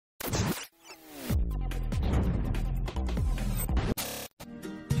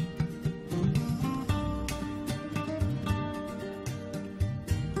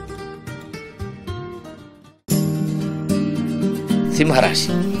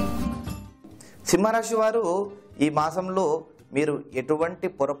సింహరాశి. సింహరాశి వారు ఈ మాసంలో మీరు ఎటువంటి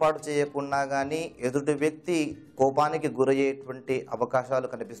పొరపాటు చేయకుండా కానీ ఎదుటి వ్యక్తి కోపానికి గురయ్యేటువంటి అవకాశాలు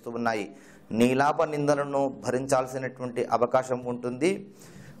కనిపిస్తూ ఉన్నాయి. నీలాప నిందలను భరించాల్సినటువంటి అవకాశం ఉంటుంది.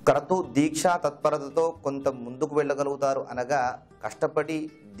 క్రతు దీక్ష తత్పరతతో కొంత ముందుకు వెళ్ళగలుగుతారు. అనగా కష్టపడి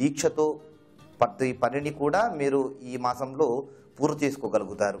దీక్షతో ప్రతి పనిని కూడా మీరు ఈ మాసంలో పూర్తి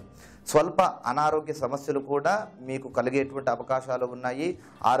చేసుకోగలుగుతారు. స్వల్ప అనారోగ్య సమస్యలు కూడా మీకు కలిగేటువంటి అవకాశాలు ఉన్నాయి.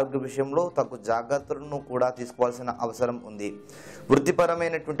 ఆరోగ్య విషయంలో తగు జాగ్రత్తలను కూడా తీసుకోవాల్సిన అవసరం ఉంది.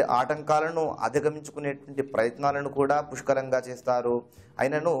 వృత్తిపరమైనటువంటి ఆటంకాలను అధిగమించుకునేటువంటి ప్రయత్నాలను కూడా పుష్కలంగా చేస్తారు.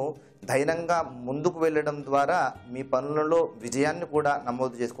 అయినను ధైర్యంగా ముందుకు వెళ్ళడం ద్వారా మీ పనులలో విజయాన్ని కూడా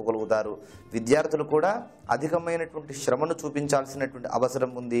నమోదు చేసుకోగలుగుతారు. విద్యార్థులు కూడా అధికమైనటువంటి శ్రమను చూపించాల్సినటువంటి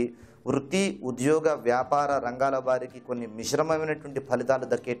అవసరం ఉంది. వృత్తి, ఉద్యోగ, వ్యాపార రంగాల వారికి కొన్ని మిశ్రమమైనటువంటి ఫలితాలు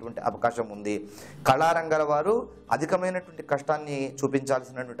దక్కేటువంటి అవకాశం ఉంది. కళారంగాల వారు అధికమైనటువంటి కష్టాన్ని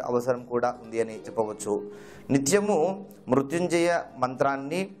చూపించాల్సినటువంటి అవసరం కూడా ఉంది అని చెప్పవచ్చు. నిత్యము మృత్యుంజయ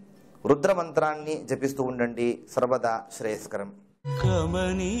మంత్రాన్ని, రుద్ర మంత్రాన్ని జపిస్తూ ఉండండి. సర్వదా శ్రేయస్కరం.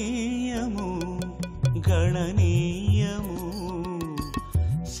 కమనీయము గణనీయము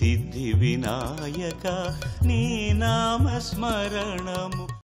సిద్ధి వినాయక నీ నామస్మరణము